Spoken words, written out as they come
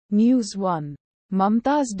News 1.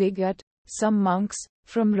 Mamata's dig at some monks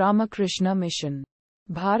from Ramakrishna mission.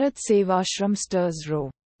 Bharat Sevashram stirs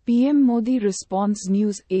row. PM Modi responds.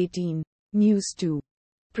 News 18. News 2.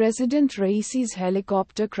 President Raisi's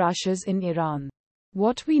helicopter crashes in Iran.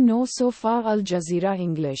 What we know so far. Al Jazeera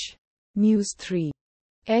English. News 3.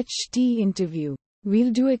 HT interview.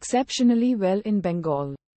 We'll do exceptionally well in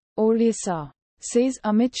Bengal. Odisha, says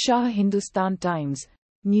Amit Shah. Hindustan Times.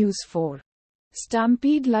 News 4.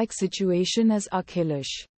 Stampede-like situation as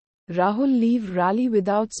Akhilesh. Rahul leave rally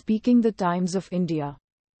without speaking. The Times of India.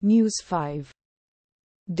 News 5.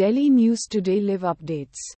 Delhi News Today live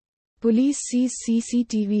updates. Police seize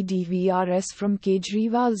CCTV DVRs from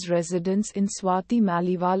Kejriwal's residence in Swati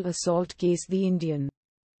Maliwal assault case. The Indian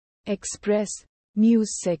Express.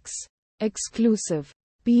 News 6. Exclusive.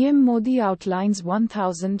 PM Modi outlines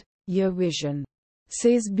 1,000-year vision.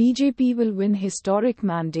 Says BJP will win historic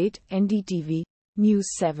mandate. NDTV.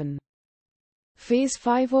 News 7. Phase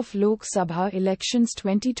 5 of Lok Sabha elections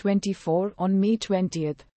 2024 on May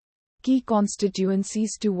 20. Key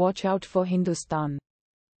constituencies to watch out for. Hindustan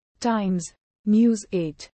Times. News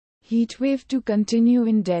 8. Heatwave to continue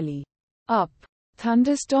in Delhi. Up.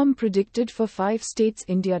 Thunderstorm predicted for 5 states.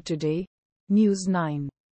 India Today. News 9.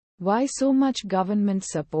 Why so much government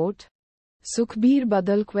support? Sukhbir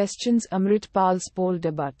Badal questions Amritpal's poll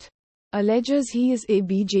debut. Alleges he is a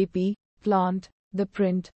BJP plant. The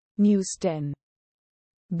Print. News 10.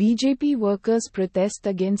 BJP workers protest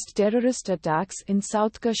against terrorist attacks in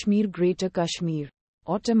South Kashmir. Greater Kashmir.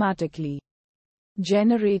 Automatically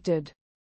generated.